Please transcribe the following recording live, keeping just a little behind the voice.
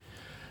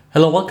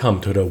Hello, welcome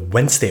to the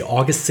Wednesday,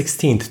 August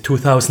 16th,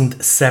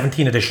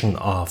 2017 edition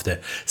of the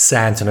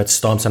SANS and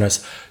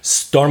StormCast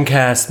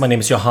StormCast. My name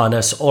is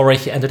Johannes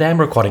Ulrich and today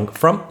I'm recording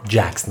from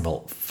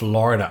Jacksonville,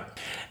 Florida.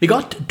 We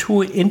got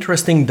two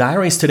interesting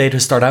diaries today to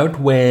start out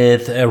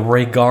with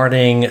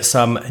regarding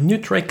some new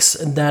tricks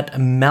that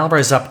malware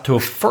is up to.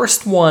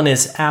 First one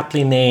is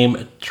aptly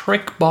named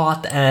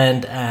TrickBot,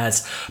 and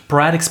as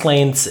Brad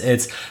explains,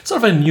 it's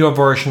sort of a newer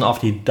version of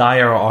the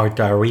Dire or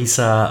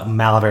Diresa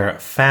malware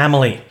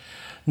family.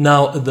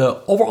 Now,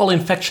 the overall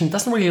infection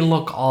doesn't really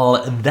look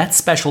all that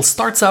special.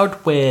 Starts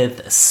out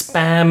with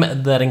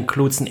spam that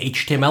includes an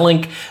HTML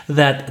link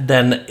that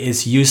then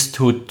is used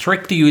to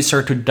trick the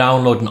user to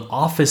download an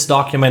Office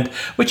document,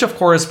 which of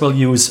course will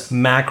use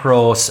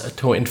macros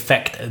to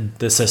infect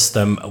the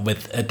system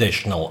with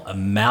additional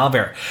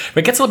malware.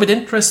 What gets a little bit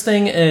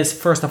interesting is,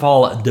 first of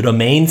all, the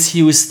domains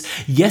used.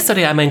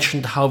 Yesterday I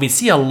mentioned how we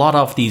see a lot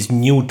of these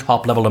new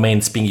top-level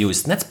domains being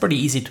used, and that's pretty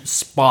easy to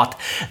spot.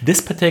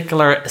 This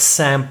particular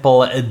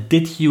sample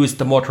did use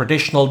the more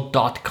traditional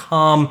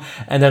 .com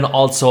and then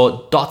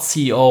also .co.uk,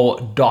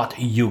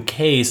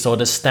 so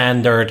the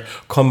standard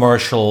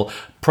commercial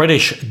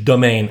British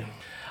domain.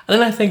 And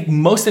then I think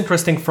most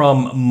interesting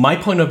from my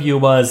point of view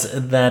was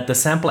that the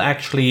sample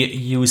actually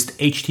used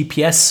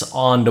HTTPS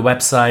on the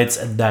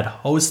websites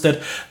that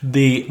hosted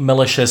the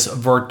malicious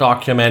Word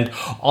document.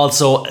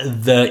 Also,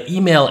 the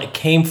email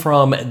came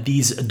from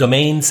these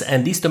domains,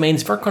 and these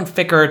domains were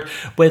configured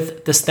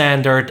with the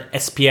standard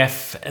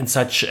SPF and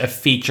such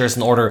features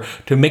in order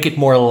to make it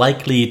more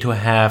likely to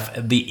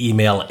have the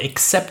email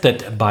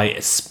accepted by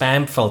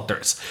spam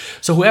filters.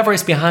 So whoever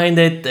is behind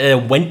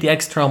it went the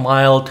extra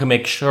mile to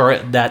make sure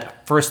that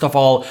first of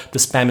all, the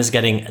spam is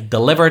getting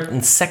delivered,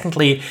 and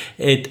secondly,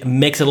 it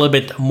makes it a little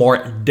bit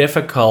more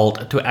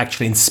difficult to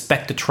actually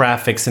inspect the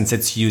traffic since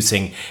it's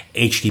using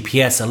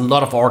HTTPS. A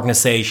lot of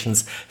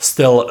organizations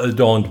still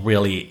don't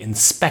really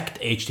inspect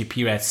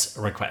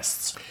HTTPS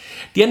requests.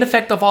 The end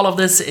effect of all of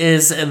this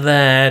is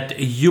that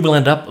you will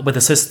end up with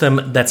a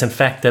system that's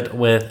infected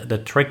with the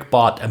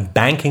TrickBot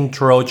banking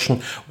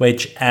Trojan,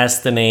 which,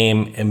 as the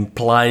name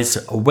implies,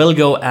 will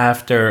go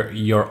after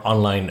your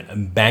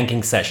online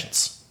banking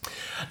sessions.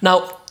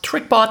 Now,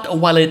 TrickBot,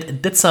 while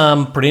it did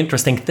some pretty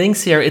interesting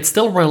things here, it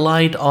still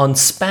relied on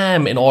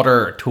spam in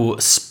order to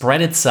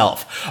spread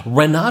itself.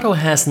 Renato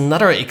has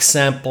another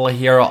example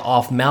here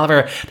of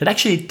malware that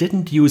actually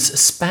didn't use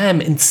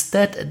spam.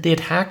 Instead, the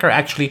attacker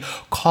actually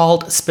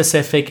called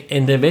specific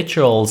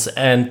individuals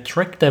and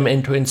tricked them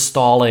into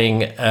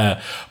installing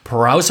a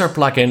browser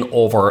plugin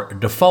over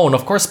the phone.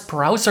 Of course,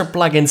 browser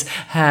plugins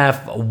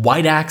have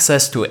wide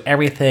access to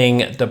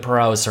everything the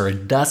browser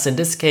does. In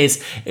this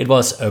case, it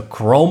was a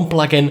Chrome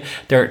plugin.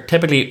 They're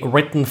typically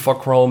written for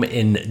Chrome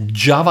in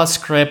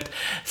JavaScript.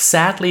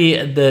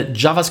 Sadly, the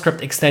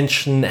JavaScript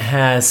extension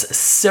has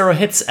 0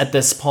 hits at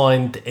this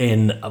point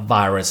in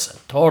virus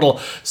total,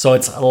 so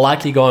it's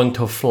likely going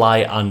to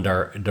fly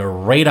under the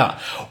radar.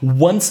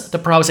 Once the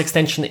browser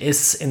extension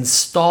is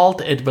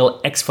installed, it will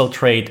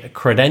exfiltrate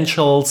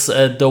credentials.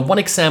 The one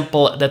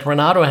example that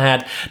Renato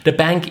had, the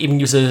bank even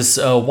uses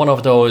one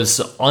of those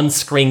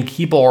on-screen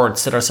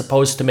keyboards that are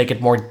supposed to make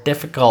it more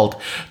difficult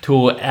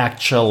to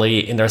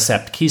actually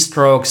intercept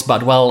keystrokes.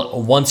 But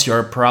well, once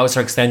your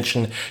browser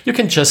extension, you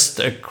can just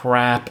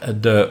grab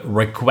the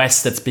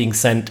request that's being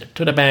sent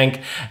to the bank,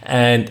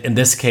 and in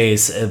this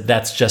case,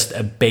 that's just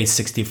a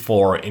base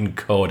 64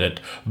 encoded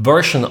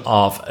version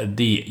of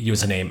the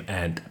username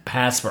and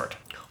password.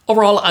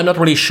 Overall, I'm not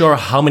really sure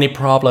how many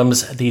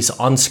problems these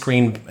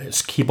on-screen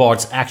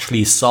keyboards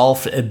actually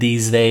solve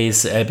these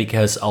days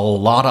because a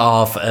lot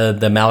of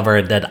the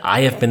malware that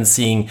I have been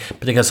seeing,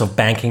 because of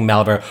banking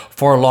malware,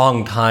 for a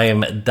long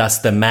time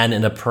does the man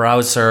in the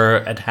browser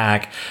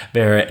attack,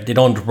 where they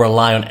don't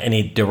rely on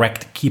any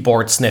direct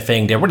keyboard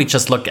sniffing. They really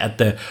just look at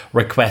the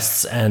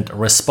requests and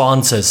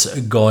responses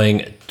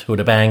going to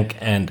the bank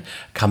and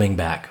coming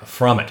back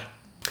from it.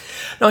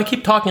 Now, I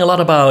keep talking a lot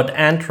about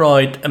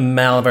Android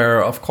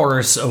malware. Of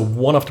course,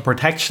 one of the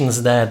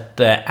protections that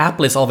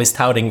Apple is always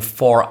touting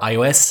for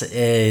iOS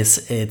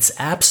is its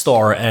App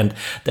Store, and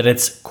that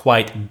it's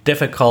quite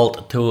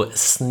difficult to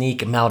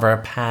sneak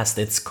malware past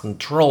its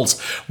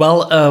controls.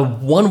 Well,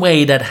 one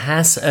way that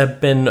has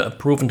been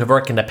proven to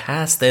work in the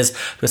past is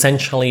to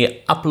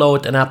essentially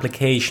upload an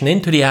application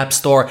into the App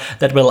Store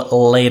that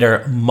will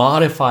later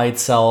modify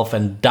itself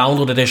and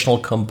download additional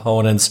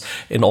components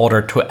in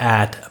order to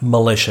add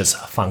malicious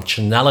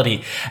functionality.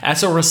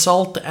 As a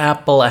result,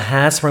 Apple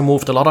has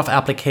removed a lot of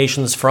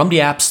applications from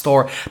the App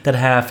Store that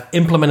have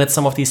implemented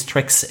some of these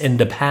tricks in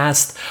the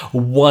past.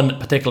 One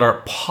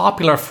particular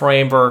popular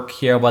framework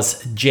here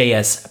was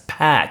JS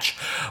patch.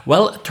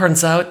 Well, it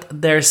turns out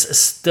there's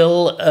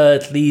still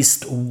at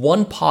least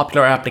one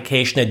popular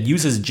application that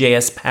uses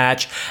JS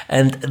patch,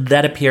 and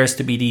that appears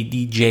to be the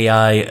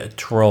DJI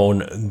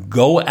Drone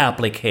Go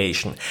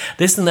application.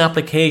 This is an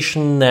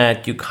application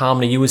that you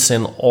commonly use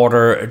in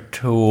order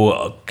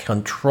to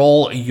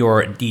control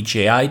your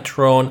DJI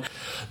drone.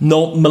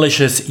 No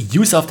malicious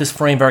use of this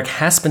framework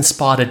has been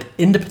spotted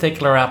in the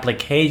particular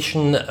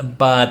application,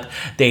 but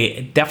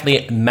they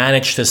definitely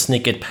managed to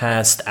sneak it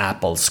past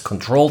Apple's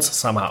controls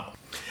somehow.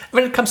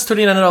 When it comes to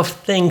the Internet of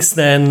Things,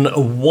 then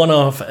one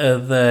of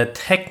the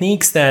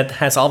techniques that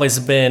has always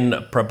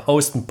been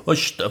proposed and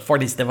pushed for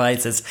these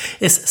devices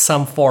is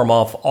some form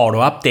of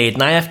auto-update.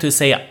 And I have to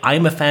say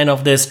I'm a fan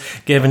of this,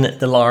 given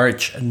the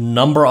large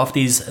number of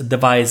these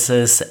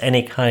devices.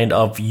 Any kind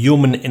of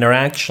human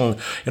interaction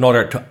in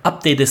order to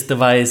update this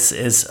device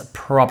is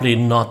probably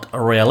not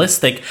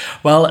realistic.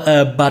 Well,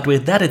 but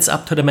with that, it's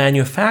up to the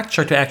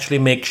manufacturer to actually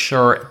make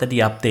sure that the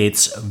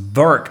updates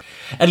work.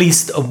 At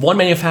least one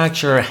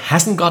manufacturer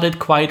hasn't got it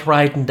quite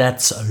right, and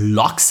that's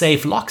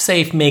LockSafe.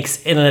 LockSafe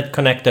makes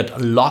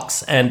internet-connected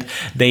locks, and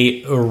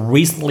they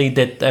recently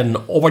did an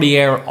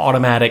over-the-air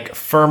automatic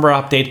firmware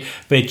update,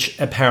 which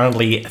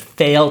apparently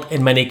failed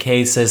in many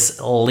cases,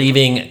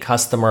 leaving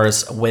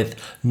customers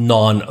with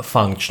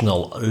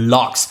non-functional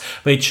locks,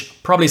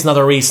 which probably is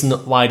another reason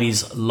why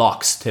these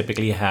locks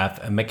typically have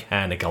a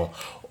mechanical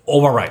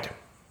override.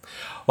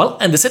 Well,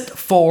 and that's it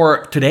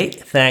for today.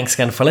 Thanks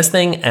again for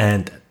listening,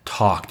 and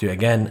talk to you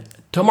again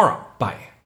tomorrow. Bye.